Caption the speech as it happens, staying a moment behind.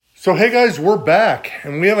So, hey guys, we're back,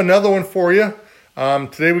 and we have another one for you.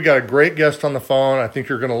 Today we got a great guest on the phone. I think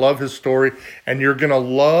you're going to love his story, and you're going to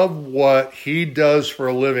love what he does for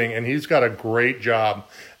a living, and he's got a great job.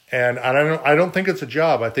 And I don't think it's a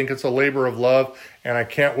job. I think it's a labor of love, and I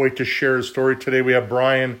can't wait to share his story today. We have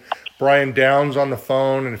Brian Downs on the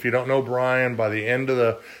phone, and if you don't know Brian, by the end of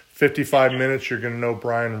the 55 minutes, you're going to know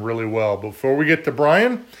Brian really well. Before we get to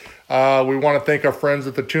Brian, we want to thank our friends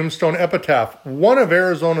at the Tombstone Epitaph, one of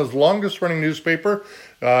Arizona's longest running newspaper.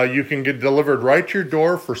 You can get delivered right to your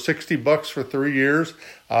door for $60 for 3 years.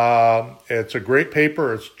 It's a great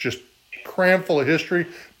paper. It's just crammed full of history.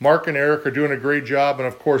 Mark and Eric are doing a great job. And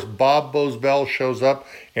of course, Bob Bosbell shows up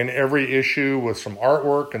in every issue with some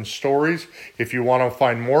artwork and stories. If you want to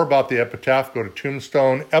find more about the Epitaph, go to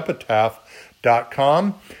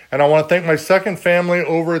tombstoneepitaph.com. And I want to thank my second family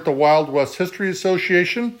over at the Wild West History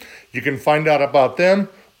Association. You can find out about them,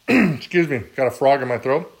 excuse me, got a frog in my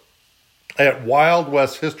throat, at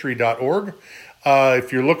wildwesthistory.org.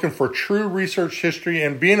 If you're looking for true research history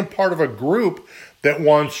and being a part of a group that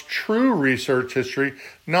wants true research history,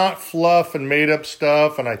 not fluff and made up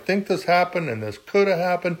stuff, and I think this happened and this could have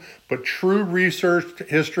happened, but true research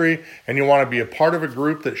history, and you want to be a part of a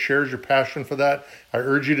group that shares your passion for that, I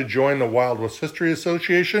urge you to join the Wild West History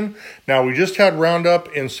Association. Now, we just had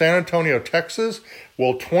Roundup in San Antonio, Texas.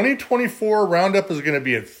 Well, 2024 Roundup is going to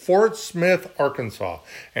be at Fort Smith, Arkansas,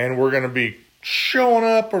 and we're going to be showing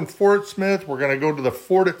up in Fort Smith. We're going to go to the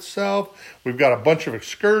fort itself. We've got a bunch of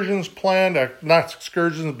excursions planned, not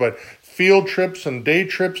excursions, but field trips and day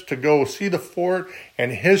trips to go see the fort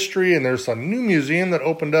and history. And there's a new museum that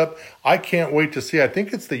opened up. I can't wait to see. I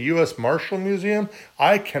think it's the U.S. Marshal Museum.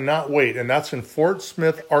 I cannot wait. And that's in Fort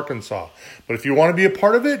Smith, Arkansas. But if you want to be a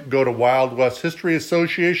part of it, go to Wild West History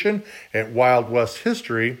Association at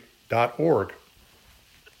wildwesthistory.org.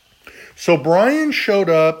 So Brian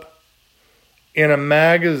showed up in a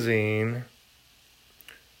magazine,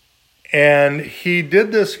 and he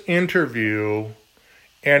did this interview,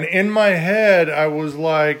 and in my head, I was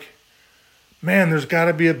like, man, there's got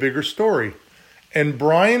to be a bigger story. And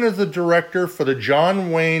Brian is the director for the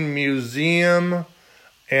John Wayne Museum,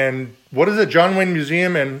 and what is it, John Wayne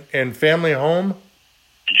Museum and Family Home?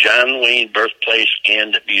 John Wayne Birthplace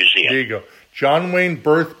and Museum. There you go. John Wayne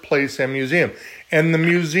Birthplace and Museum. And the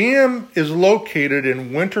museum is located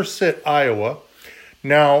in Winterset, Iowa.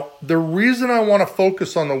 Now, the reason I want to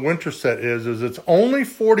focus on the Winterset is it's only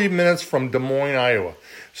 40 minutes from Des Moines, Iowa.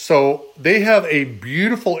 So they have a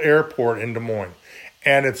beautiful airport in Des Moines.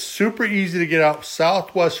 And it's super easy to get out.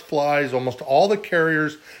 Southwest flies, almost all the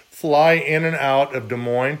carriers fly in and out of Des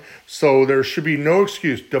Moines. So there should be no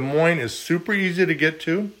excuse. Des Moines is super easy to get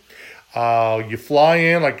to. You fly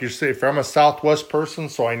in, like you say, if I'm a Southwest person,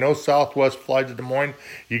 so I know Southwest flies to Des Moines,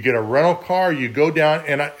 you get a rental car, you go down,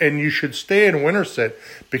 and you should stay in Winterset,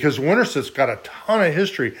 because Winterset's got a ton of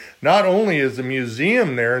history. Not only is the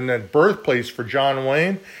museum there and that birthplace for John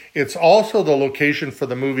Wayne, it's also the location for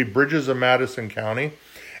the movie Bridges of Madison County.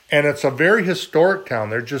 And it's a very historic town.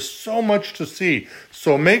 There's just so much to see.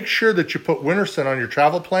 So make sure that you put Winterset on your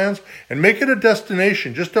travel plans and make it a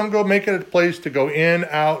destination. Just don't go make it a place to go in,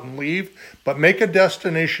 out, and leave, but make a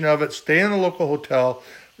destination of it. Stay in a local hotel,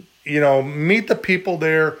 meet the people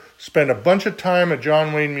there, spend a bunch of time at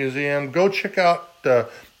John Wayne Museum. Go check out the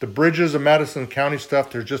Bridges of Madison County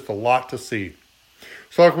stuff. There's just a lot to see.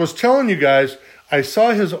 So like I was telling you guys, I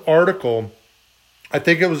saw his article, I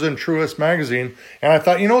think it was in Truist Magazine, and I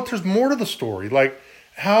thought, there's more to the story. Like,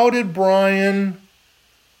 how did Brian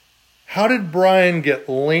get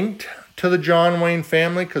linked to the John Wayne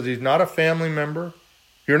family? Because he's not a family member.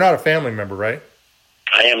 You're not a family member, right?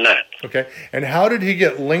 I am not. Okay. And how did he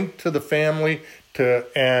get linked to the family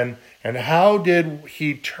and how did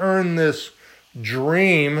he turn this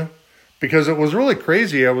dream? Because it was really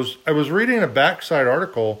crazy. I was reading a backside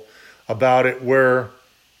article about it where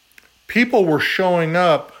people were showing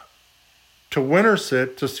up to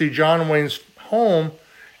Winterset to see John Wayne's home,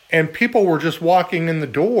 and people were just walking in the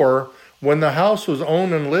door when the house was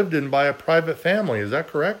owned and lived in by a private family. Is that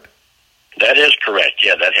correct? That is correct.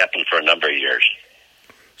 Yeah, that happened for a number of years.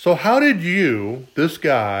 So how did you, this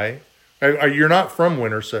guy, you're not from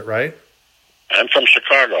Winterset, right? I'm from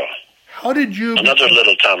Chicago. How did you... Another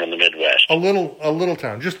little town in the Midwest. A little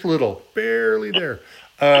town, just a little, barely there.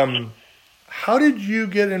 How did you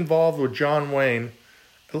get involved with John Wayne?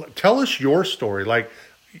 Tell us your story. Like,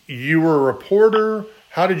 you were a reporter.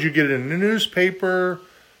 How did you get in the newspaper?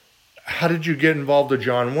 How did you get involved with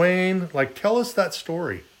John Wayne? Like, tell us that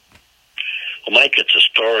story. Well, Mike, it's a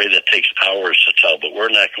story that takes hours to tell, but we're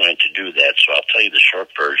not going to do that, so I'll tell you the short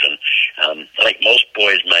version. Like most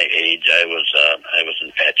boys my age, I was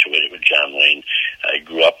infatuated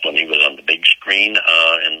screen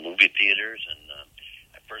in movie theaters, and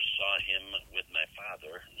I first saw him with my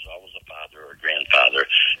father. He was always a father or a grandfather.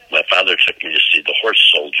 My father took me to see the Horse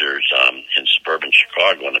Soldiers in suburban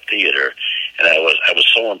Chicago in a theater, and I was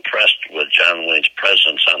so impressed with John Wayne's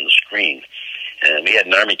presence on the screen. And we had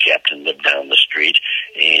an Army captain live down the street,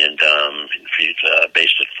 and he's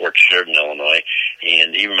based at Fort Sheridan, Illinois,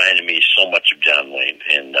 and he reminded me so much of John Wayne.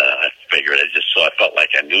 And I figured I felt like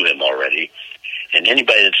I knew him already. And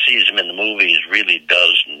anybody that sees him in the movies really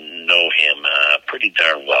does know him pretty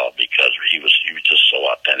darn well, because he was just so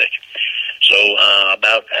authentic. So I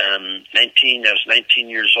was 19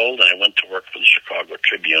 years old, and I went to work for the Chicago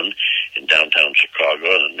Tribune in downtown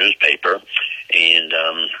Chicago, in a newspaper. And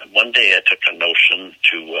one day I took a notion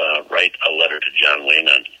to write a letter to John Wayne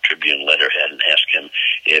on Tribune letterhead and ask him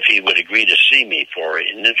if he would agree to see me for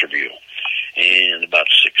an interview. And about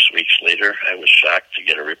 6 weeks later, I was shocked to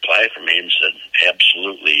get a reply from him. He said,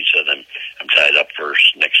 absolutely. He said, I'm tied up for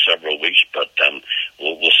next several weeks, but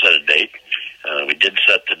we'll set a date. We did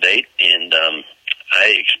set the date, and I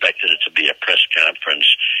expected it to be a press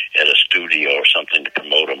conference at a studio or something to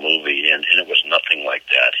promote a movie, and it was nothing like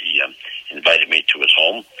that. He invited me to his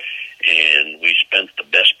home, and we spent the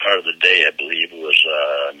best part of the day, I believe it was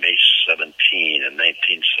May 18,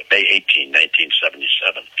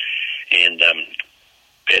 1977. And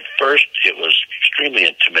at first, it was extremely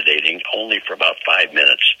intimidating, only for about 5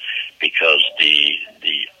 minutes, because the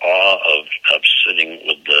awe of sitting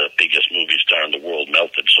with the biggest movie star in the world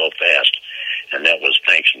melted so fast, and that was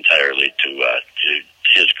thanks entirely to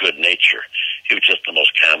his good nature. He was just the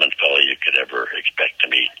most common fellow you could ever expect to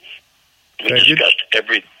meet. We discussed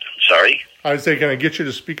Sorry? I would say, can I get you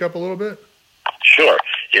to speak up a little bit? Sure.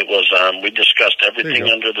 It was, we discussed everything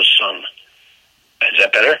under the sun. Is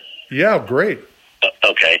that better? Yeah, great.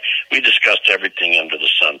 Okay. We discussed everything under the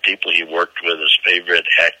sun. People he worked with, his favorite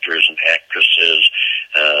actors and actresses.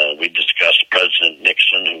 We discussed President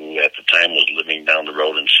Nixon, who at the time was living down the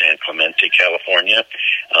road in San Clemente, California.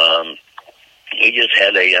 We just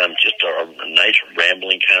had a nice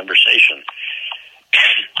rambling conversation.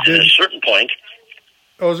 At a certain point,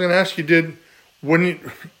 I was going to ask you, when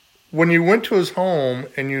you went to his home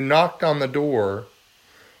and you knocked on the door,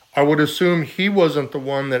 I would assume he wasn't the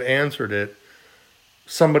one that answered it.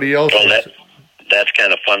 Somebody else. Well, that's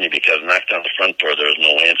kind of funny, because I knocked on the front door, there was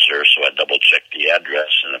no answer, so I double-checked the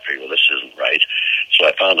address, and I figured, well, this isn't right. So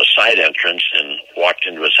I found a side entrance and walked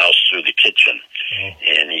into his house through the kitchen.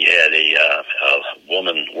 And he had a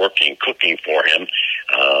woman cooking for him.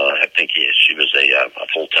 I think she was a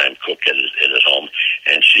full-time cook at his home,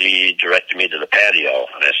 and she directed me to the patio,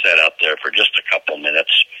 and I sat out there for just a couple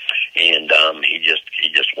minutes, and he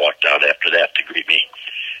just walked out after that to greet me.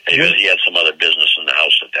 He had some other business in the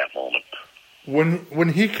house at that moment.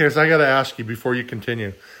 Because I got to ask you before you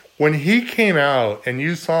continue, when he came out and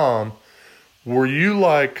you saw him, were you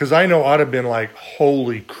like, because I know I'd have been like,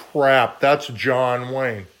 holy crap, that's John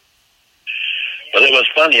Wayne. Well, it was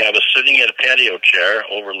funny. I was sitting at a patio chair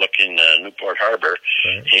overlooking Newport Harbor,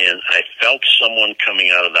 and I felt someone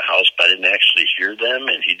coming out of the house, but I didn't actually hear them,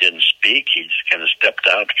 and he didn't speak. He just kind of stepped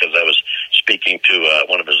out, because I was speaking to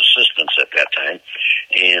one of his assistants at that time,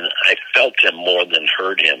 and I felt him more than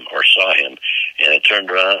heard him or saw him. And I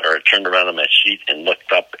turned around on my seat and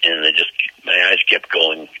looked up, and my eyes kept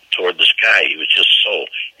going toward the sky. He was just so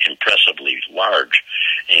impressively large.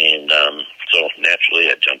 And so naturally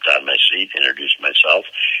I jumped out of my seat, introduced myself,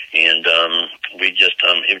 and it was just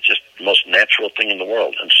the most natural thing in the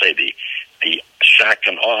world. And the shock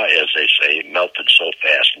and awe, as they say, melted so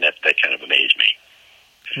fast, and that kind of amazed me.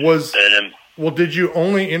 Well, did you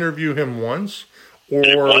only interview him once? Or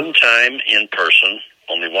one time in person,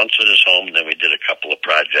 only once at his home. Then we did a couple of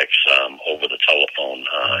projects over the telephone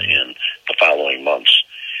in the following months.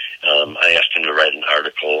 I asked him to write an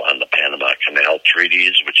article on the Panama Canal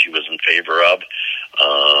treaties, which he was in favor of.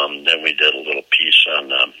 Then we did a little piece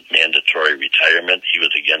on mandatory retirement. He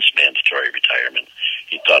was against mandatory retirement.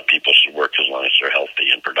 He thought people should work as long as they're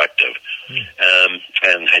healthy and productive.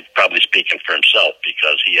 And he's probably speaking for himself,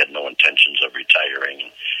 because he had no intentions of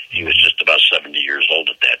retiring. He was just about 70 years old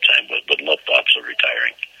at that time, with no thoughts of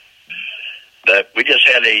retiring. But we just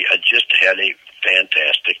had a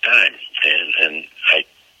fantastic time, and I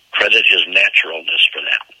credit his naturalness for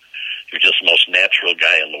that. He was just the most natural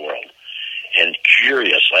guy in the world, and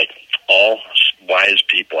curious, like all wise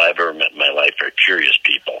people I've ever met in my life are curious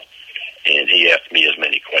people. And he asked me as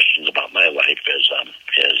many questions about my life as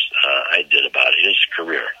I did about his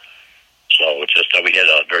career. So it's just we had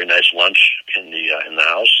a very nice lunch in the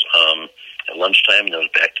house at lunchtime, and then it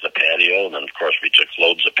was back to the patio, and then of course we took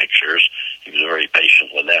loads of pictures. He was very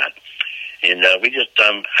patient with that. And we just,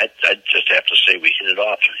 I just have to say we hit it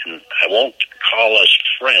off. And I won't call us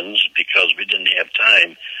friends because we didn't have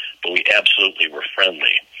time, but we absolutely were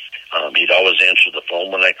friendly. He'd always answer the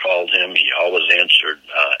phone when I called him. He always answered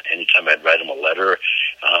anytime I'd write him a letter.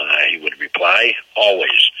 He would reply,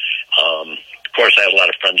 always. Of course, I had a lot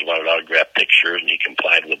of friends who wanted autographed pictures, and he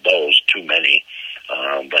complied with those, too many.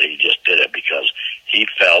 But he just did it because he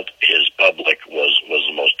felt his public was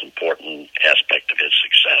the most important aspect of his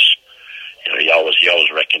success. You know, he always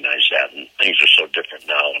recognized that, and things are so different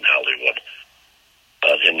now in Hollywood.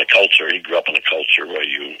 But in the culture, he grew up in a culture where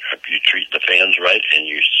you treat the fans right, and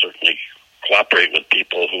you certainly cooperate with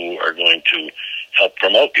people who are going to help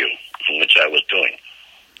promote you, which I was doing.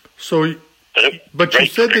 So, but great, you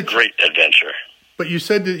said that great adventure. But you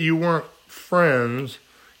said that you weren't friends,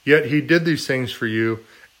 yet he did these things for you.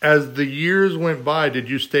 As the years went by, did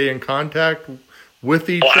you stay in contact with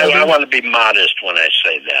each other? I want to be modest when I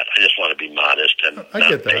say that. I just want to be modest and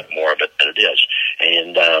not make more of it than it is.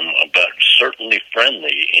 And but certainly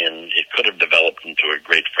friendly, and it could have developed into a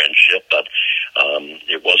great friendship, but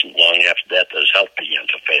it wasn't long after that his health began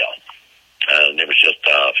to fail. And it was just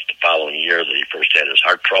the following year that he first had his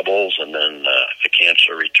heart troubles, and then the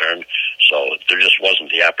cancer returned. So there just wasn't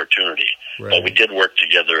the opportunity. Right. But we did work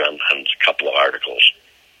together on a couple of articles.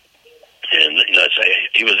 And you know,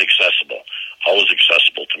 he was accessible, always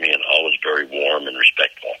accessible to me, and always very warm and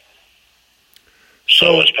respectful.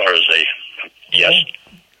 So as far as yes.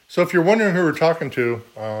 So if you're wondering who we're talking to,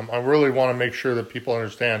 I really want to make sure that people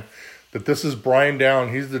understand that this is Brian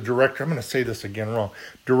Down. He's the director. I'm going to say this again wrong.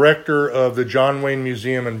 Director of the John Wayne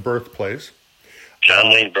Museum and Birthplace. John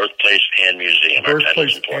Wayne Birthplace and Museum.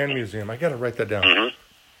 Birthplace and Museum. I got to write that down. Mm-hmm.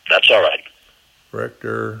 That's all right.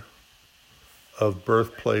 Director of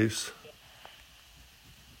Birthplace.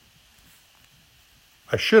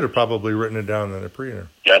 I should have probably written it down in the pre-inter.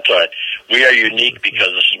 That's all right. We are unique because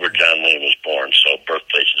this is where John Wayne was born, so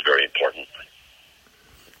birthplace is very important.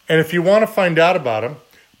 And if you want to find out about him,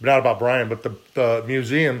 not about Brian, but the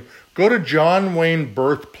museum, go to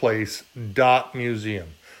johnwaynebirthplace.museum.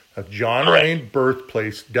 That's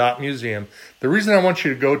johnwaynebirthplace.museum. The reason I want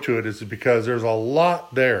you to go to it is because there's a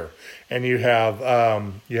lot there. And you have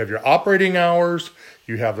your operating hours,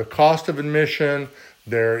 you have the cost of admission.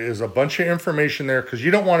 There is a bunch of information there because you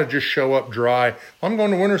don't want to just show up dry. I'm going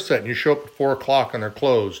to Winterset and you show up at 4 o'clock and they're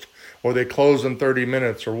closed, or they close in 30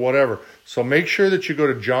 minutes or whatever. So make sure that you go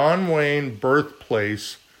to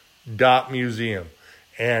johnwaynebirthplace.museum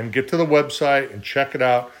and get to the website and check it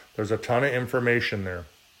out. There's a ton of information there.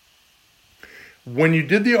 When you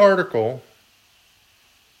did the article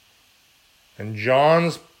and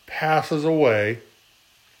Johns passes away,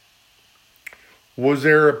 was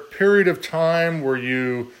there a period of time were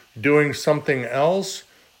you doing something else,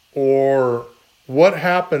 or what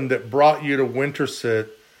happened that brought you to Winterset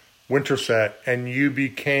and you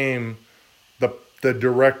became the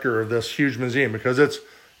director of this huge museum? Because it's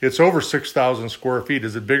over 6,000 square feet.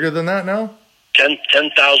 Is it bigger than that now?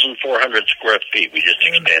 10,400 square feet. We just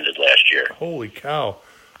expanded last year. Holy cow.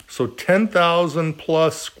 So 10,000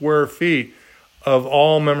 plus square feet of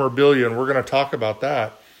all memorabilia, and we're going to talk about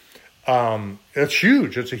that. It's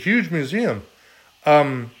huge. It's a huge museum.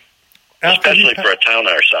 Especially for a town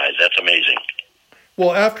our size. That's amazing.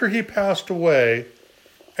 Well, after he passed away,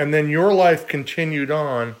 and then your life continued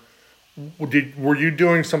on, were you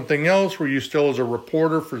doing something else? Were you still as a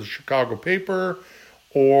reporter for the Chicago paper?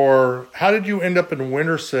 Or how did you end up in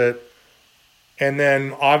Winterset and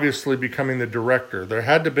then obviously becoming the director? There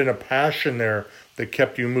had to have been a passion there that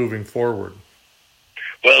kept you moving forward.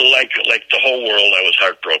 Well, like the whole world, I was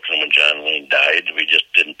heartbroken when John Wayne died. We just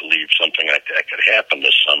didn't believe something like that could happen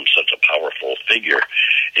to such a powerful figure.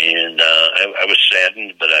 And I was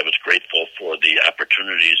saddened, but I was grateful for the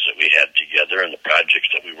opportunities that we had together and the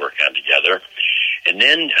projects that we worked on together. And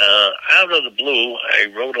then out of the blue, I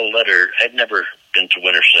wrote a letter. I'd never been to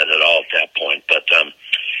Winterset at all at that point, but I'm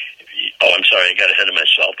sorry, I got ahead of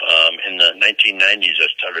myself. In the 1990s,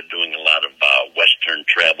 I started doing a lot of Western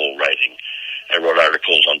travel writing. I wrote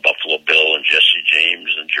articles on Buffalo Bill and Jesse James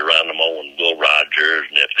and Geronimo and Will Rogers,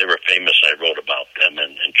 and if they were famous, I wrote about them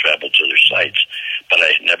and traveled to their sites. But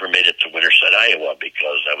I never made it to Winterset, Iowa,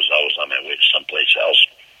 because I was always on my way to someplace else.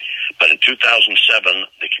 But in 2007,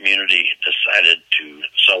 the community decided to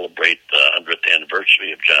celebrate the 100th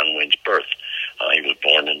anniversary of John Wayne's birth. He was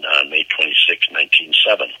born on May 26,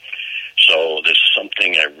 1907. So this is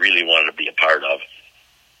something I really wanted to be a part of.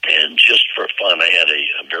 And just for fun, I had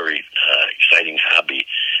a very exciting hobby.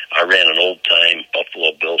 I ran an old-time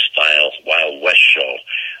Buffalo Bill-style Wild West show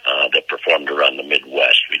that performed around the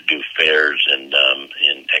Midwest. We'd do fairs and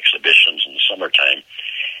exhibitions in the summertime.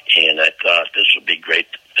 And I thought, great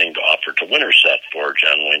thing to offer to Winterset for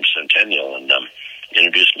John Wayne's centennial, and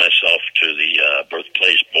introduced myself to the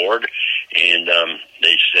Birthplace board, and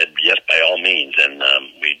they said yes, by all means. And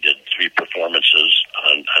we did 3 performances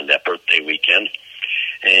on that birthday weekend,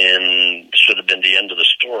 and should have been the end of the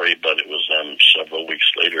story, but it was several weeks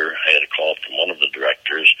later. I had a call from one of the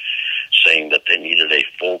directors saying that they needed a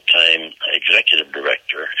full-time executive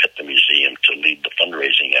director at the museum to lead the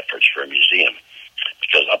fundraising efforts for a museum,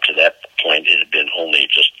 because up to that point it had been only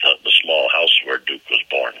just the small house where Duke was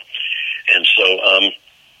born. And so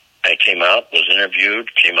I came out, was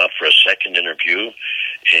interviewed, came out for a second interview,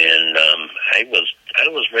 and I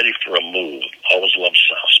was ready for a move. Always loved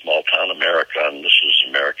small town America, and this is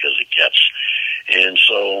America as it gets. And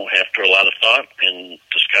so after a lot of thought and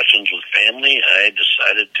discussions with family, I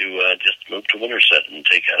decided to just move to Winterset and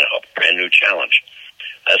take on a brand new challenge.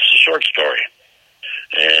 That's the short story.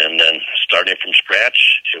 And then starting from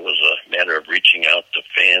scratch, it was a matter of reaching out to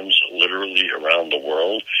fans literally around the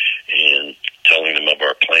world and telling them of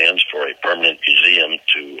our plans for a permanent museum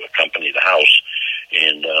to accompany the house.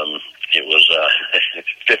 And it was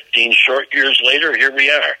 15 short years later, here we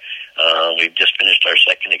are. We've just finished our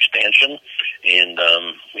second expansion, and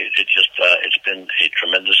it's been a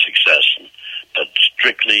tremendous success, but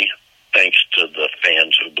strictly thanks to the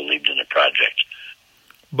fans who believed in the project.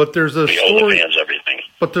 But there's a we owe the fans everything.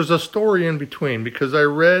 But there's a story in between, because I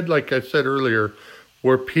read, like I said earlier,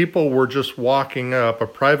 where people were just walking up. A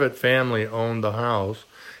private family owned the house,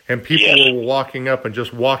 and people were walking up and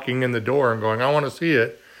just walking in the door and going, "I want to see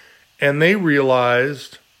it." And they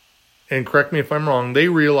realized, and correct me if I'm wrong, they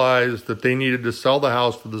realized that they needed to sell the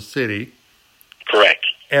house to the city. Correct.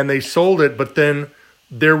 And they sold it, but then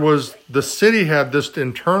the city had this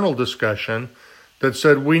internal discussion that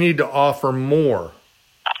said, we need to offer more.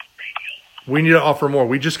 We need to offer more.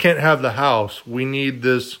 We just can't have the house. We need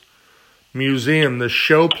this museum, this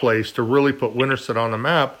show place to really put Winterset on the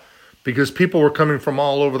map, because people were coming from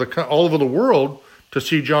all over the world to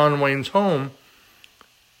see John Wayne's home.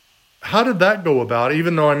 How did that go about?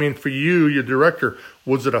 Even though, I mean, for you, your director,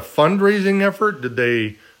 was it a fundraising effort? Did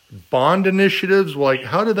they bond initiatives? Like,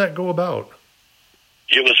 how did that go about?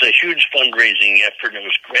 It was a huge fundraising effort. It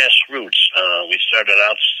was grassroots. We started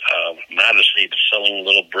out modestly selling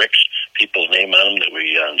little bricks, people's name on them, that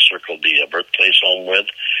we encircled the Birthplace home with.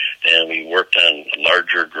 And we worked on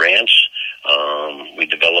larger grants. We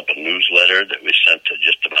developed a newsletter that we sent to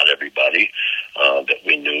just about everybody that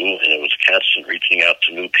we knew, and it was constant reaching out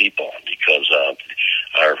to new people, because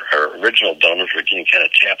our original donors were getting kind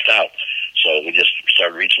of tapped out. So we just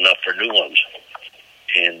started reaching out for new ones.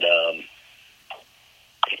 And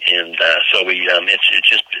so we it's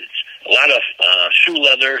just a lot of shoe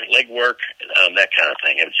leather, leg work, that kind of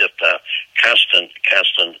thing. It was just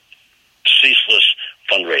constant, ceaseless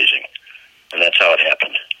fundraising, and that's how it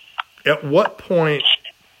happened. At what point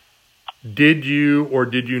did you or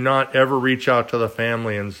did you not ever reach out to the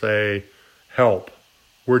family and say, "Help,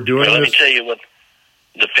 we're doing this"? Let me tell you what.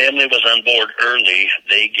 The family was on board early.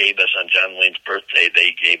 They gave us, on John Wayne's birthday,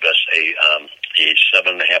 they gave us a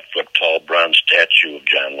 7.5-foot tall bronze statue of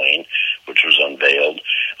John Wayne, which was unveiled.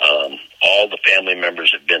 All the family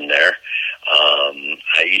members have been there.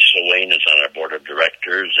 Aisha Wayne is on our board of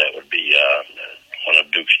directors. That would be one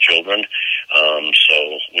of Duke's children.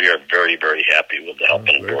 So we are very, very happy with the help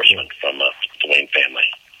and endorsement from the Wayne family.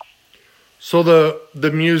 So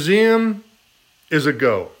the museum is a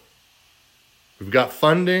go. We've got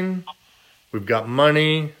funding, we've got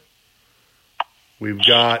money, we've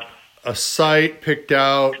got a site picked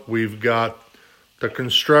out, we've got the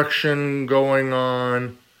construction going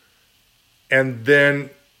on. And then,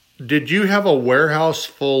 did you have a warehouse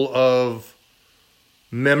full of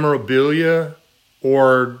memorabilia,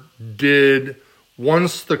 or did,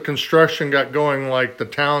 once the construction got going, like the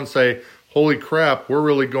town say, "Holy crap, we're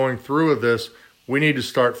really going through with this, we need to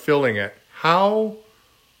start filling it"? How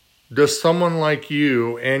does someone like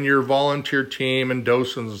you and your volunteer team and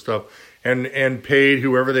docents and stuff, and paid,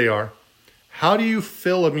 whoever they are, how do you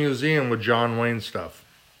fill a museum with John Wayne stuff?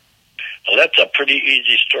 Well, that's a pretty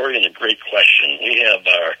easy story and a great question. We have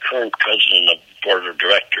our current president of the board of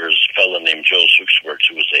directors, a fellow named Joe Zuxworth,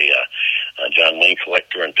 who was a John Wayne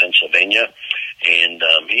collector in Pennsylvania, and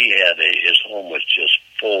he had his home was just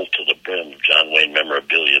full to the brim of John Wayne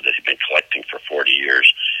memorabilia that he'd been collecting for 40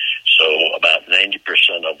 years. So about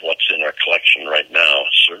 90% of what's in our collection right now,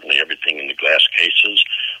 certainly everything in the glass cases,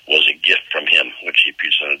 was a gift from him, which he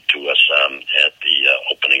presented to us at the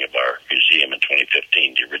opening of our museum in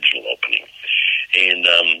 2015, the original opening. And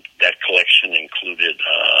that collection included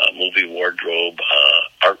movie wardrobe,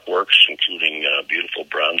 artworks, including beautiful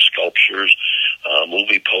bronze sculptures, movie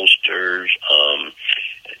movie posters,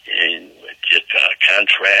 and just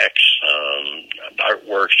contracts,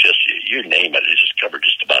 artworks, just you name it. It just covered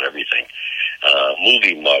just about everything.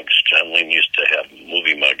 Movie mugs. John Wayne used to have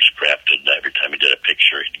movie mugs crafted. Every time he did a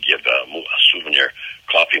picture, he'd give a souvenir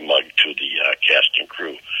coffee mug to the cast and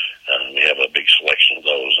crew. We have a big selection of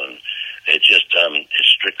those, and it's just it's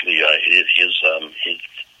strictly his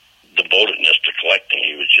devotedness to collecting.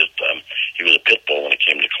 He was just he was a pit bull when it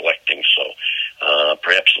came to collecting. So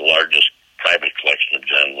perhaps the largest private collection of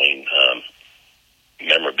John Wayne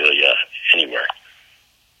memorabilia anywhere.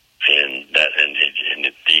 And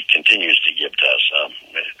he continues to give to us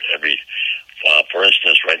for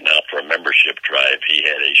instance, right now for a membership drive, he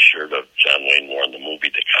had a shirt of John Wayne wore in the movie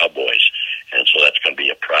The Cowboys, and so that's going to be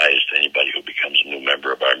a prize to anybody who becomes a new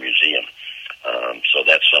member of our museum. So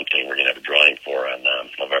that's something we're going to have a drawing for on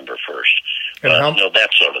November 1st. And that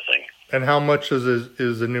sort of thing. And how much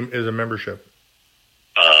is a membership?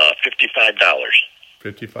 $55.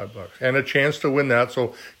 $55 and a chance to win that.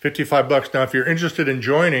 So $55. Now, if you're interested in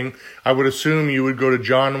joining, I would assume you would go to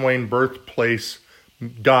John Wayne Birthplace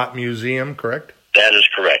 .museum, correct? That is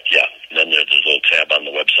correct. Yeah. And then there's a little tab on the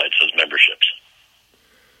website that says memberships.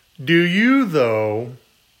 Do you, though,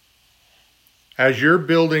 as you're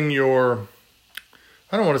building your,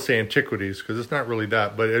 I don't want to say antiquities because it's not really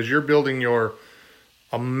that, but as you're building your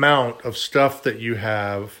amount of stuff that you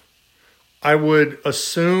have, I would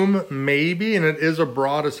assume maybe, and it is a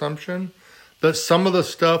broad assumption, that some of the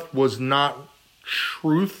stuff was not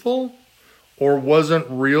truthful or wasn't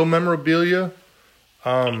real memorabilia.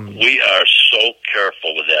 We are so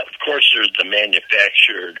careful with that. Of course, there's the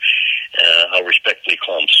manufactured, I'll respectfully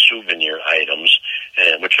call them souvenir items,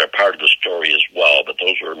 which are part of the story as well, but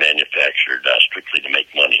those were manufactured strictly to make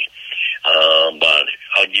money. But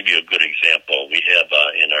I'll give you a good example. We have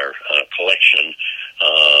in our collection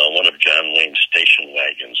one of John Wayne's station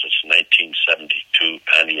wagons. It's 1972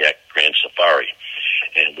 Pontiac Grand Safari,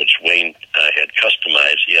 and which Wayne had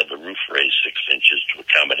customized. He had the roof raised 6 inches to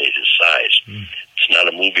accommodate his size. It's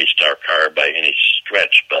not a movie star car by any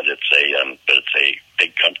stretch, but it's a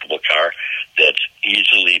big, comfortable car that's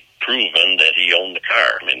easily proven that he owned the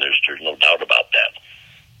car. I mean, there's no doubt about that.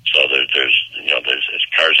 So there's his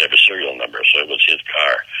cars have a serial number, so it was his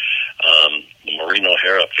car. The Maureen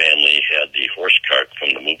O'Hara family had the horse cart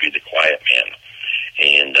from the movie The Quiet Man,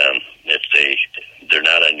 and they're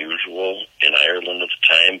not unusual in Ireland at the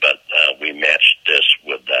time, but we matched this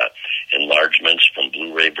with enlargements from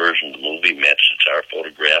Blu-ray version of the movie, matched it to our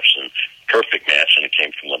photographs, and perfect match, and it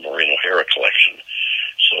came from the Maureen O'Hara collection.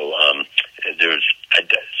 So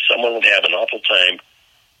someone would have an awful time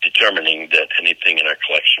determining that anything in our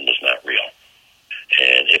collection was not real.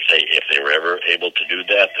 And if they were ever able to do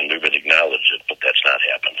that, then we would acknowledge it, but that's not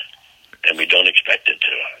happened. And we don't expect it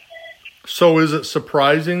to. So is it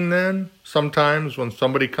surprising then, sometimes, when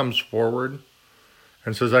somebody comes forward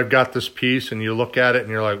and says, I've got this piece, and you look at it and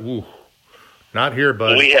you're like, ooh, not here,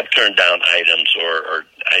 bud. We have turned down items or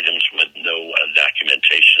items with no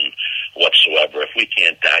documentation whatsoever. If we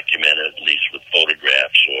can't document it, at least with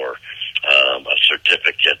photographs or a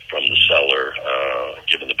certificate from the seller,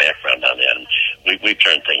 given the background on that, and we've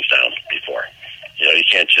turned things down before. You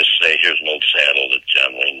can't just say, here's an old saddle that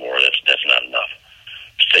John Wayne wore. That's not enough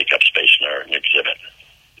to take up space in our exhibit.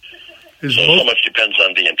 So much depends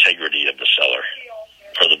on the integrity of the seller,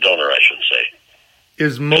 or the donor, I should say.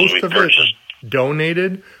 Is most of it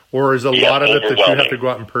donated, or is a lot of it that you have to go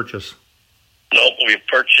out and purchase? No, we've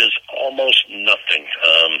purchased almost nothing.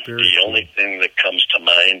 The only thing that comes to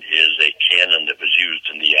mind is a cannon that was used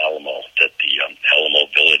in the Alamo, that the Alamo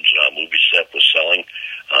Village movie set was selling,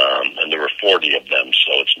 and there were 40 of them,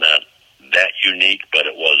 so it's not that unique, but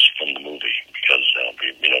it was from the movie, because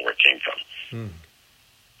we know where it came from.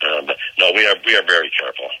 But no, we are very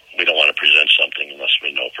careful. We don't want to present something unless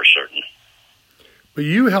we know for certain. But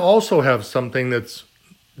you also have something that's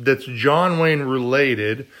John Wayne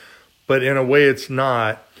related, but in a way it's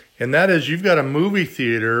not. And that is, you've got a movie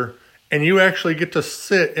theater, and you actually get to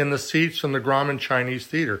sit in the seats in the Grauman Chinese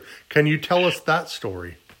Theater. Can you tell us that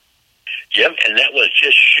story? Yep, and that was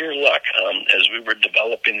just sheer luck. As we were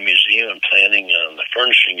developing the museum and planning the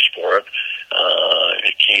furnishings for it,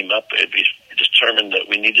 it came up. We determined that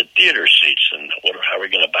we needed theater seats, and how are we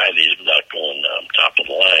going to buy these without going top of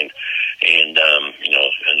the line? And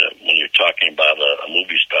when you're talking about a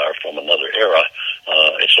movie star from another era,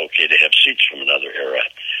 it's okay to have seats from another era.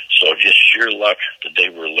 So just sheer luck that they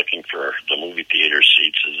were looking for the movie theater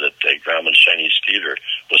seats is that the Grauman Chinese Theater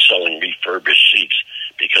was selling refurbished seats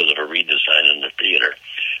because of a redesign in the theater.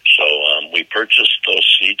 So we purchased those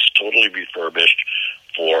seats totally refurbished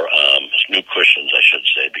for new cushions, I should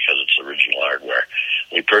say, because it's original hardware.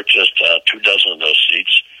 purchased 2 dozen of those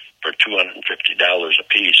seats for $250 a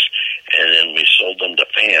piece, and then we sold them to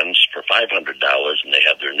fans for $500, and they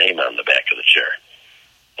had their name on the back of the chair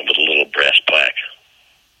with a little brass plaque.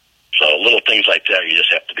 So little things like that, you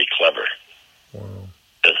just have to be clever. Wow.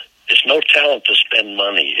 It's no talent to spend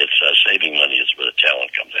money. It's saving money is where the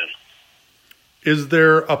talent comes in. Is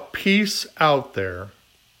there a piece out there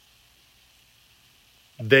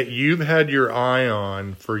that you've had your eye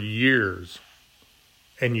on for years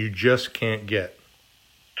and you just can't get?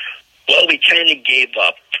 Well, we kind of gave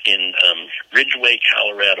up in Ridgeway,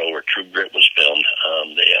 Colorado, where True Grit was filmed.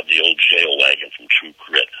 They have the old jail wagon from True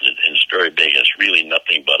Grit, and it's very big. It's really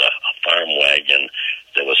nothing but a farm wagon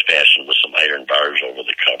that was fashioned with some iron bars over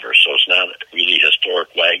the cover. So it's not really a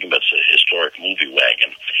historic wagon, but it's a historic movie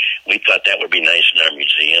wagon. We thought that would be nice in our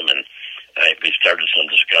museum, and we started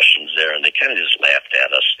some discussions there, and they kind of just laughed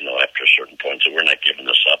at us, after a certain point. So we're not giving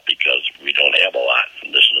this up because we don't have a lot,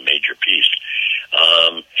 and this is a major piece.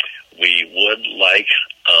 We would like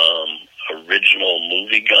original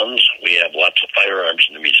movie guns. We have lots of firearms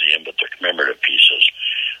in the museum, but they're commemorative pieces.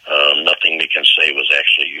 Nothing we can say was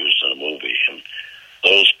actually used in a movie. And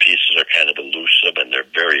those pieces are kind of elusive, and they're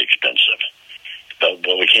very expensive. But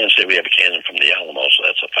we can say we have a cannon from the Alamo, so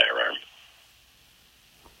that's a firearm.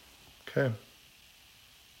 Okay.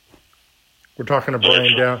 We're talking to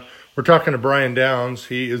Brian Downs. We're talking to Brian Downs.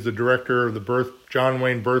 He is the director of the John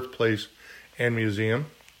Wayne Birthplace and Museum.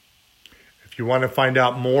 If you want to find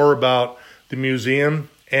out more about the museum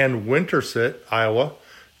and Winterset, Iowa,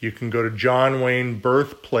 you can go to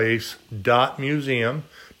johnwaynebirthplace.museum,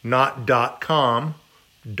 not .com,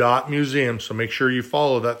 .museum. So make sure you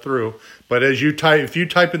follow that through. But if you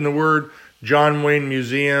type in the word John Wayne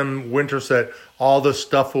Museum, Winterset, all this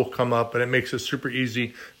stuff will come up, and it makes it super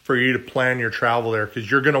easy for you to plan your travel there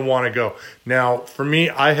because you're going to want to go. Now, for me,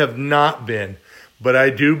 I have not been, but I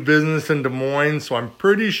do business in Des Moines, so I'm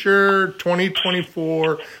pretty sure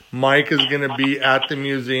 2024 Mike is going to be at the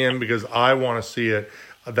museum because I want to see it.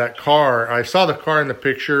 That car, I saw the car in the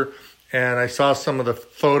picture, and I saw some of the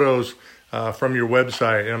photos from your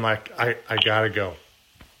website, and I'm like, I got to go.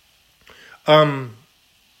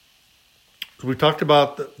 We talked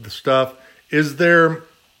about the stuff. Is there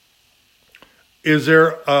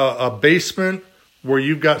a basement where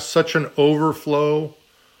you've got such an overflow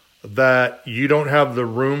that you don't have the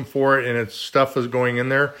room for it and its stuff is going in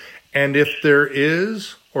there? And if there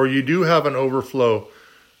is, or you do have an overflow,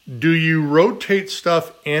 do you rotate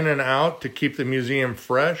stuff in and out to keep the museum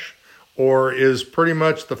fresh? Or is pretty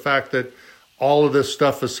much the fact that all of this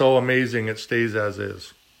stuff is so amazing it stays as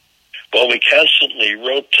is? Well, we constantly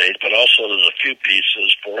rotate, but also there's a few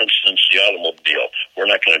pieces. For instance, the automobile. We're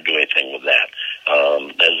not going to do anything with that.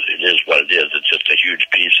 As it is what it is. It's just a huge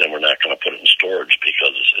piece, and we're not going to put it in storage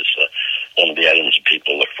because it's one of the items that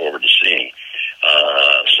people look forward to seeing.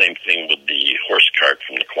 Same thing with the horse cart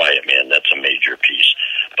from the Quiet Man. That's a major piece.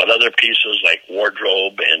 But other pieces like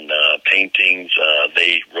wardrobe and paintings,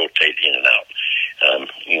 they rotate in and out.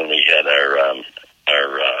 When we had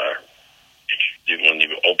when we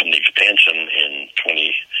opened the expansion in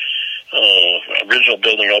original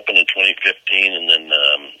building opened in 2015, and then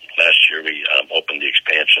last year we opened the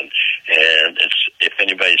expansion. And if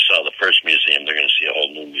anybody saw the first museum, they're going to see a whole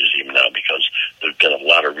new museum now because there's been a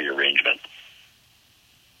lot of rearrangement.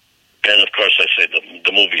 And of course, I say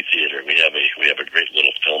the movie theater. We have a great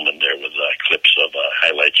little film in there with clips of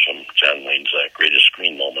highlights from John Wayne's greatest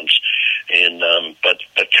screen moments. And but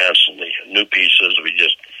constantly new pieces. We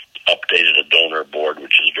just updated a donor board,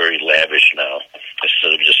 which is very lavish now.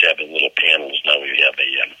 Instead of just having little panels, now we have a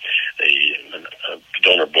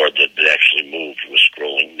donor board that actually moved with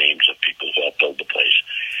scrolling names of people who helped build the place.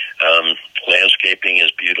 Landscaping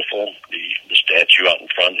is beautiful. The statue out in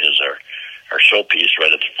front is our showpiece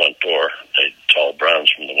right at the front door, the tall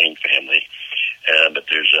bronze from the Wayne family.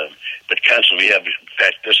 But constantly we have. In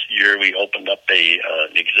fact, this year we opened up an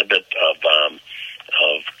exhibit of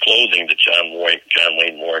clothing that John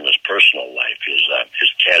Wayne wore in his personal life, his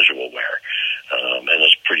casual wear, and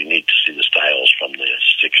it's pretty neat to see the styles from the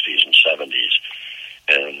 60s and 70s.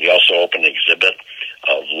 And we also opened an exhibit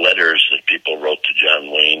of letters that people wrote to John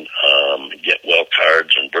Wayne, get well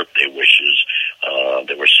cards and birthday wishes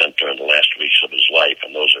that were sent during the last weeks of his life,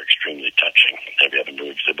 and those are extremely touching. And we have a new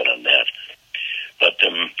exhibit on that. But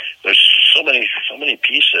there's so many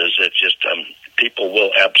pieces that just people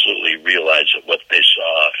will absolutely realize that what they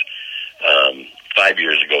saw 5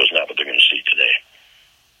 years ago is not what they're going to see today.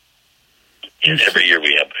 And every year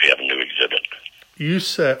we have a new exhibit. You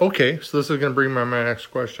said, okay, so this is going to bring my next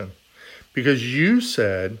question. Because you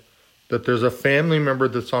said that there's a family member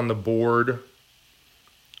that's on the board,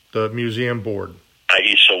 the museum board.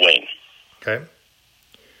 So Wayne. Okay.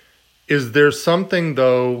 Is there something,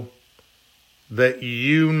 though, that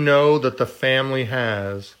you know that the family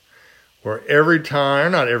has where every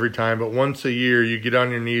time, not every time, but once a year, you get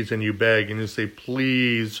on your knees and you beg and you say,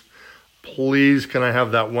 please, please, can I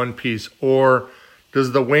have that one piece? Or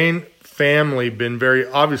does the Wayne family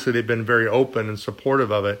obviously they've been very open and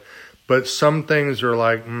supportive of it, but some things are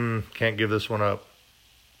like, can't give this one up?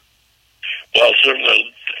 Well,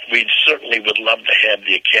 we certainly would love to have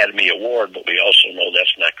the Academy Award, but we also know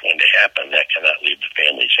that's not going to happen. That cannot leave the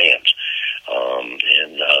family's hands.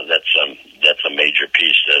 That's a major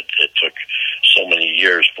piece that it took so many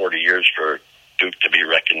years, 40 years, for Duke to be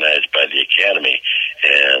recognized by the Academy,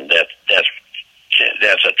 and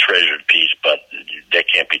that's a treasured piece, but that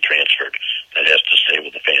can't be transferred. That has to stay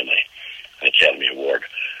with the family, an Academy Award.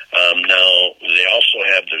 Now, they also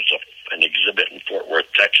have, an exhibit in Fort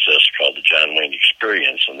Worth, Texas, called the John Wayne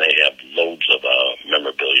Experience, and they have loads of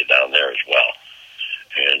memorabilia down there as well.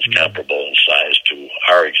 And it's comparable in size to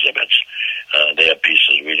our exhibits. They have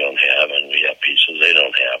pieces we don't have, and we have pieces they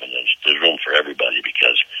don't have, and there's room for everybody,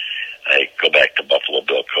 because I go back to Buffalo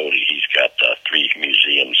Bill Cody. He's got 3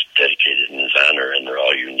 museums dedicated in his honor, and they're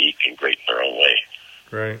all unique and great in their own way.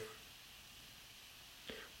 Right.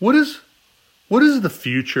 What is the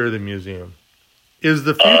future of the museum? Is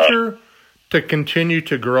the future to continue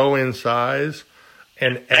to grow in size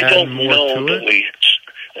and add more to it?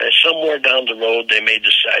 Somewhere down the road, they may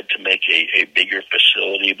decide to make a bigger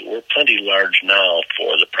facility, but we're plenty large now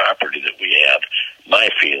for the property that we have. My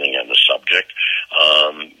feeling on the subject,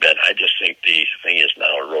 but I just think the thing is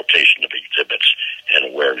now a rotation of exhibits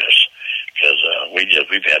and awareness, because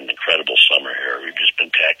we've had an incredible summer here. We've just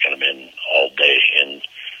been packing them in all day, and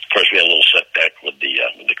of course we had a little setback with the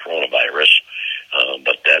coronavirus,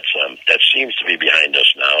 but that seems to be behind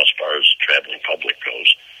us now as far as the traveling public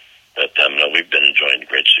goes. But we've been enjoying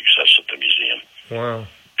great success at the museum. Wow!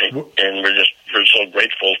 And we're so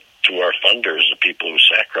grateful to our funders, the people who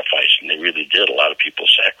sacrificed, and they really did. A lot of people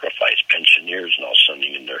sacrificed, pensioners and all,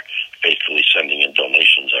 faithfully sending in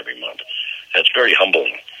donations every month. That's very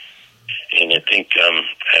humbling. And I think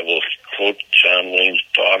I will quote John Wayne's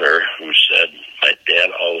daughter, who said, "My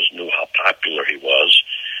dad always knew how popular he was,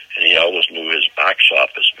 and he always knew his box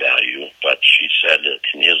office value, but she said that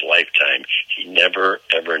in his lifetime, he never,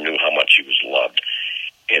 ever knew how much he was loved."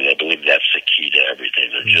 And I believe that's the key to everything.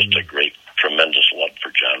 There's just a great, tremendous love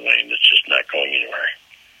for John Wayne that's just not going anywhere.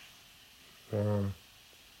 Wow.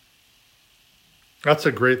 That's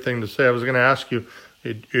a great thing to say. I was going to ask you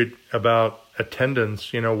about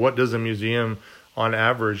attendance. What does a museum on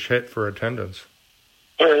average hit for attendance?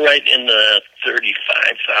 We're right in the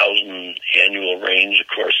 35,000 annual range. Of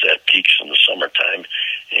course, that peaks in the summertime,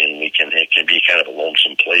 and it can be kind of a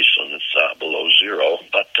lonesome place when it's below zero,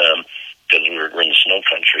 but because we're in the snow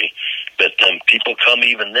country. But people come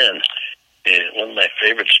even then. And one of my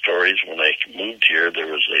favorite stories, when I moved here, there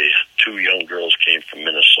was 2 young girls came from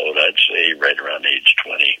Minnesota, I'd say right around age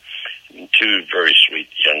 20, and 2 very sweet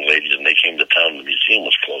young ladies, and they came to town. The museum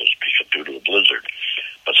was closed due to a blizzard.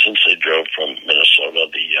 But since they drove from Minnesota,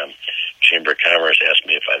 the Chamber of Commerce asked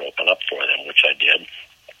me if I'd open up for them, which I did.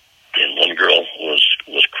 And one girl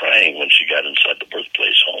was crying when she got inside the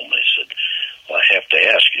Birthplace home. I said, "Well, I have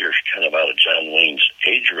to ask, you're kind of out of John Wayne's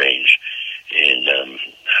age range, and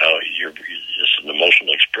how it's an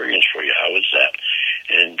emotional experience for you. How is that?"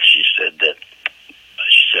 And she said that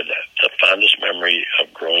the fondest memory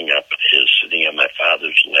of growing up is sitting on my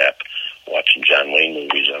father's lap watching John Wayne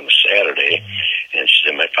movies on a Saturday. And she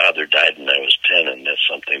said, "My father died when I was 10, and that's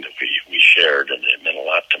something that we shared, and it meant a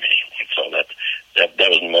lot to me." So that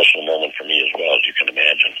was an emotional moment for me as well, as you can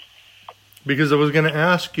imagine. Because I was going to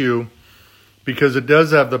ask you, because it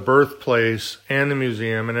does have the Birthplace and the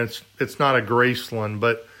museum, and it's not a Graceland,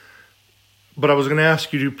 but I was going to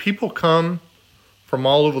ask you, do people come from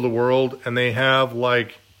all over the world and they have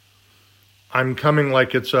I'm coming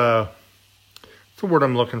like it's what's the word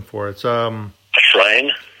I'm looking for? It's a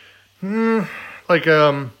shrine? Like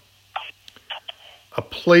a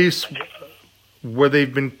place where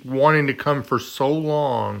they've been wanting to come for so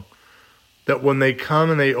long that when they come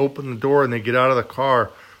and they open the door and they get out of the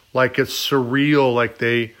car, like it's surreal, like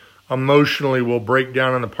they emotionally will break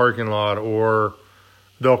down in the parking lot, or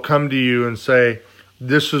they'll come to you and say,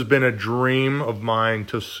 "This has been a dream of mine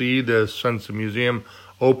to see this since the museum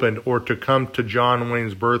opened," or to come to John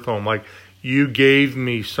Wayne's birth home. Like, you gave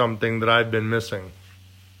me something that I've been missing.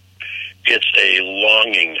 It's a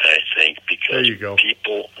longing, I think, because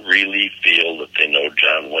people really feel that they know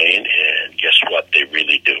John Wayne, and guess what? They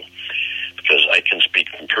really do. Because I can speak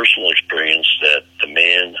from personal experience that the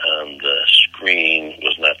man on the screen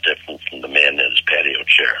was not different from the man in his patio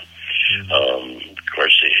chair. Of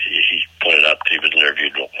course, he pointed out that he was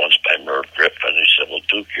interviewed once by Merv Griffin. He said, "Well,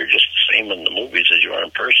 Duke, you're just the same in the movies as you are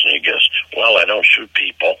in person." He goes, "Well, I don't shoot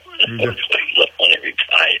people." He left on every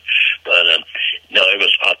reply. But no, it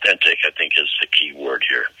was authentic, I think, is the key word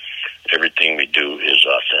here. Everything we do is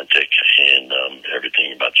authentic, and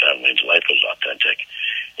everything about John Wayne's life was authentic,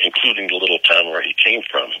 including the little town where he came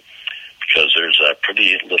from. Because there's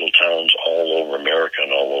pretty little towns all over America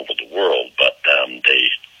and all over the world, but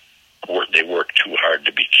they work too hard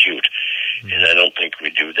to be cute, and I don't think we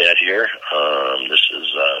do that here. This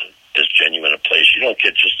is as genuine a place. You don't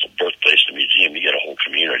get just a birthplace and a museum; you get a whole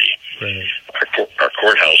community. Right. Our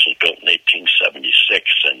courthouse was built in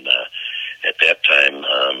 1876, and at that time,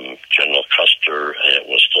 General Custer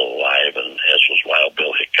was still alive, and as was Wild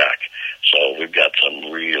Bill Hickok. So we've got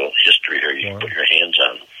some real history here you can put your hands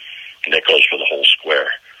on. And that goes for the whole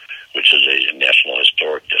square, which is a National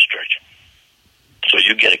Historic District. So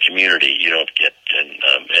you get a community. You don't get, and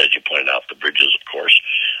as you pointed out, the bridges, of course,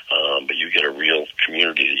 but you get a real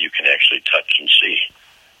community that you can actually touch and see.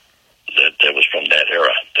 That was from that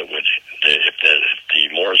era. If the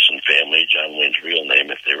Morrison family, John Wayne's real name,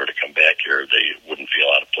 if they were to come back here, they wouldn't feel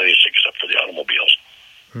out of place except for the automobiles.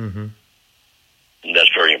 Mm-hmm. And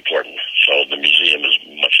that's very important. So the museum is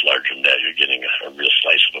much larger than that. You're getting a real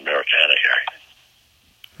slice of Americana here.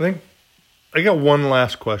 I think I got one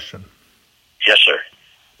last question. Yes, sir.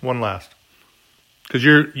 One last, because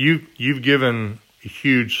you've given a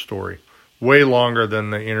huge story, way longer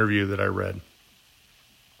than the interview that I read.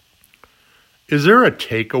 Is there a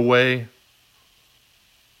takeaway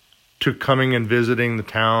to coming and visiting the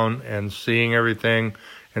town and seeing everything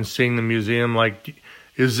and seeing the museum? Like,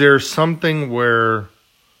 is there something where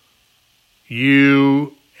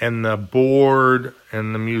you and the board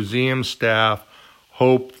and the museum staff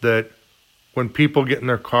hope that when people get in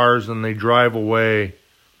their cars and they drive away,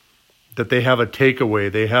 that they have a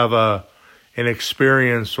takeaway, they have an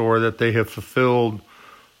experience, or that they have fulfilled,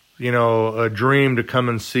 a dream to come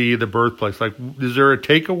and see the birthplace? Like, is there a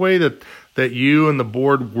takeaway that you and the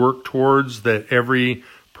board work towards, that every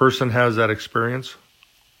person has that experience?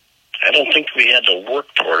 I don't think we had to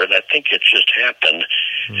work toward it. I think it just happened.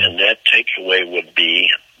 And that takeaway would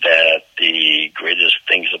be that the greatest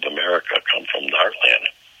things of America come from the heartland.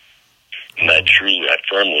 And I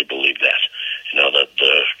firmly believe that. That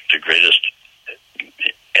the greatest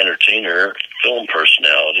entertainer, film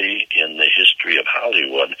personality in the history of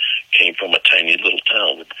Hollywood came from a tiny little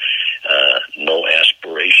town with no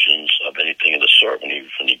aspirations of anything of the sort when he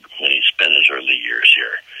spent his early years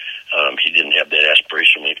here. He didn't have that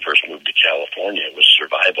aspiration when he first moved to California. It was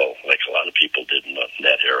survival, like a lot of people did in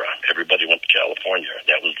that era. Everybody went to California.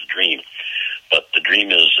 That was the dream. But the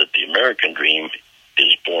dream is that the American dream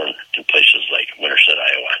is born in places like Winterset,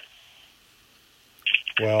 Iowa.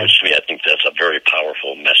 Wow. Which to me, I think that's a very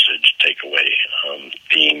powerful message, takeaway,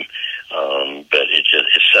 theme. But it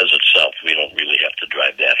says itself. We don't really have to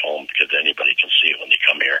drive that home because anybody can see it when they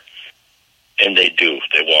come here. And they do.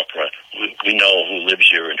 They walk around. We know who lives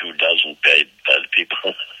here and who doesn't. The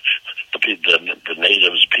people, the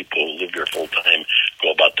natives, people who live here full time,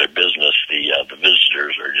 go about their business. The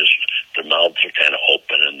visitors are just, their mouths are kind of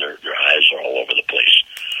open and their eyes are all over the place.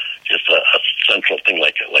 Just a central thing,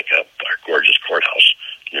 like our gorgeous courthouse,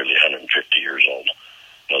 nearly 150 years old.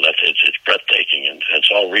 It's breathtaking, and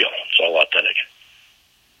it's all real. It's all authentic.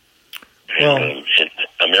 Well, and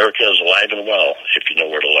America is alive and well if you know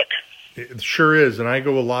where to look. It sure is, and I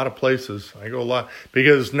go a lot of places.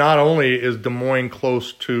 Because not only is Des Moines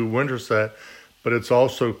close to Winterset, but it's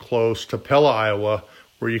also close to Pella, Iowa,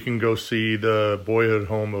 where you can go see the boyhood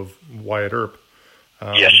home of Wyatt Earp.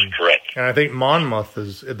 Yes, correct. And I think Monmouth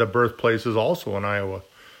is the birthplace is also in Iowa.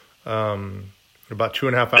 About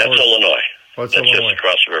 2.5 hours. That's Illinois. Oh, it's That's Illinois. just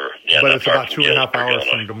across the river. Yeah, but it's about 2.5 hours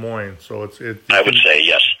Illinois. from Des Moines, so it's I would say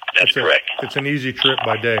yes. That's correct. It's an easy trip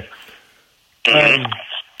by day.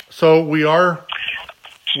 So we are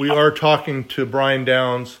talking to Brian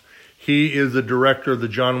Downs. He is the director of the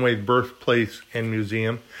John Wayne Birthplace and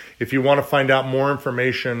Museum. If you want to find out more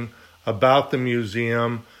information about the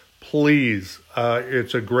museum, please,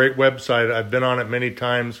 it's a great website. I've been on it many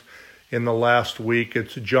times in the last week.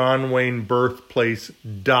 It's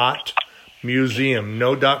johnwaynebirthplace.museum.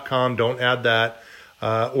 No .com, don't add that.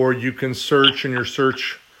 Or you can search in your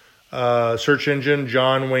search engine,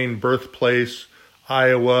 John Wayne Birthplace,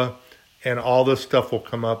 Iowa, and all this stuff will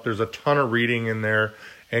come up. There's a ton of reading in there.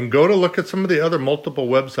 And go to look at some of the other multiple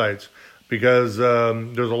websites, because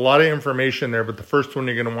there's a lot of information there. But the first one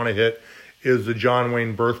you're going to want to hit is the John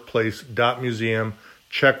Wayne Birthplace.museum.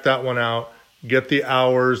 Check that one out. get the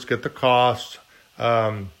hours, get the costs.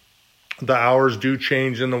 The hours do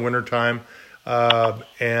change in the wintertime, and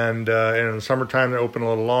in the summertime they open a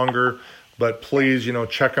little longer. But please,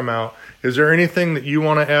 check them out. Is there anything that you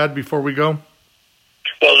want to add before we go?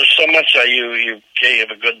 Well, there's so much. You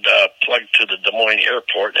gave a good plug to the Des Moines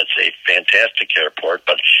Airport. It's a fantastic airport,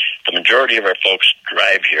 but the majority of our folks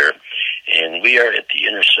drive here, and we are at the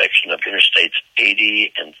intersection of Interstates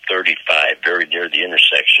 80 and 35, very near the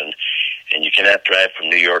intersection. And you cannot drive from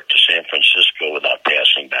New York to San Francisco without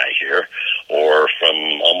passing by here, or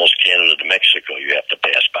from almost Canada to Mexico, you have to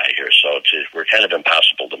pass by here. So we're kind of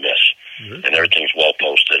impossible to miss. Mm-hmm. And everything's well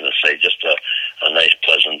posted, and it's just a nice,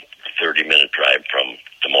 pleasant 30-minute drive from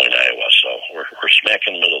Des Moines, Iowa. So we're smack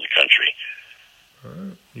in the middle of the country.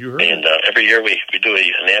 You heard and every year we do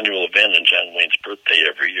an annual event on John Wayne's birthday.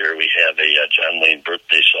 Every year we have a John Wayne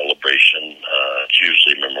birthday celebration. It's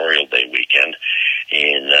usually Memorial Day weekend.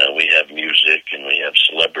 And we have music, and we have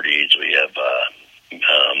celebrities. We have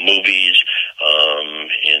movies.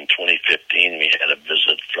 In 2015, we had a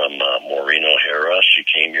visit from Maureen O'Hara. She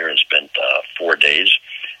came here and spent 4 days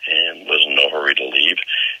and was in no hurry to leave.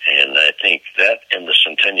 And I think that and the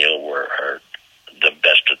Centennial are the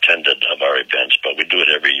best attended of our events, but we do it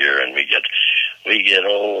every year, and we get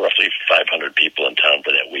roughly 500 people in town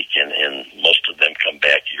for that weekend, and most of them come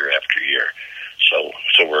back year after year. So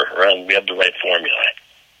we're around. We have the right formula.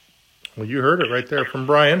 Well, you heard it right there from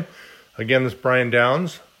Brian. Again, this is Brian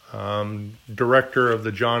Downs, director of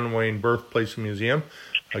the John Wayne Birthplace Museum.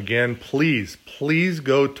 Again, please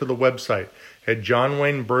go to the website at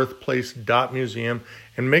johnwaynebirthplace.museum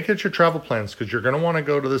and make it your travel plans, because you're going to want to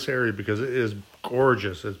go to this area because it is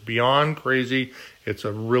gorgeous. It's beyond crazy. It's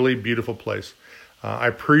a really beautiful place. I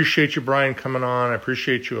appreciate you, Brian, coming on. I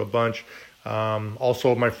appreciate you a bunch.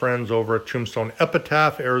 Also, my friends over at Tombstone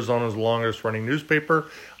Epitaph, Arizona's longest running newspaper.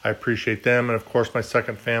 I appreciate them. And, of course, my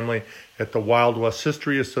second family at the Wild West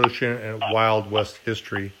History Association at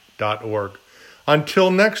wildwesthistory.org.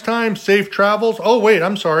 Until next time, safe travels. Oh, wait,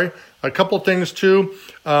 I'm sorry. A couple things, too.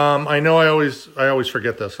 I know I always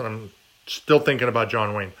forget this, and I'm still thinking about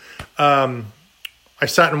John Wayne. I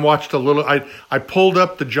sat and watched a little. I pulled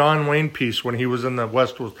up the John Wayne piece when he was in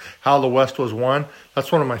How the West Was Won.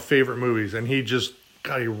 That's one of my favorite movies, and he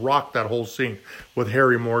rocked that whole scene with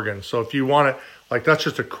Harry Morgan. So if you want it, that's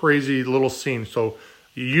just a crazy little scene. So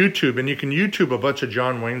YouTube, and you can YouTube a bunch of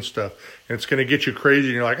John Wayne stuff, and it's going to get you crazy.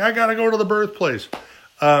 And you're like, I got to go to the birthplace.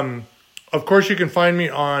 Of course, you can find me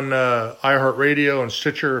on iHeartRadio and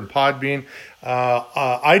Stitcher and Podbean.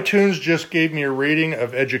 iTunes just gave me a rating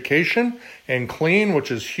of education and clean, which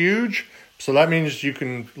is huge. So that means you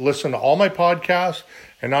can listen to all my podcasts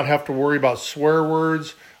and not have to worry about swear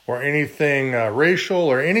words or anything racial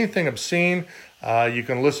or anything obscene. You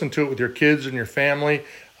can listen to it with your kids and your family.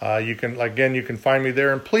 You can find me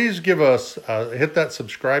there. And please give us, hit that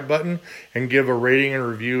subscribe button and give a rating and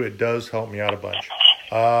review. It does help me out a bunch.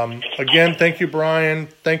 Again, thank you, Brian.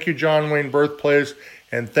 Thank you, John Wayne Birthplace.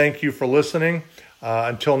 And thank you for listening.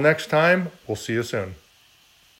 Until next time, we'll see you soon.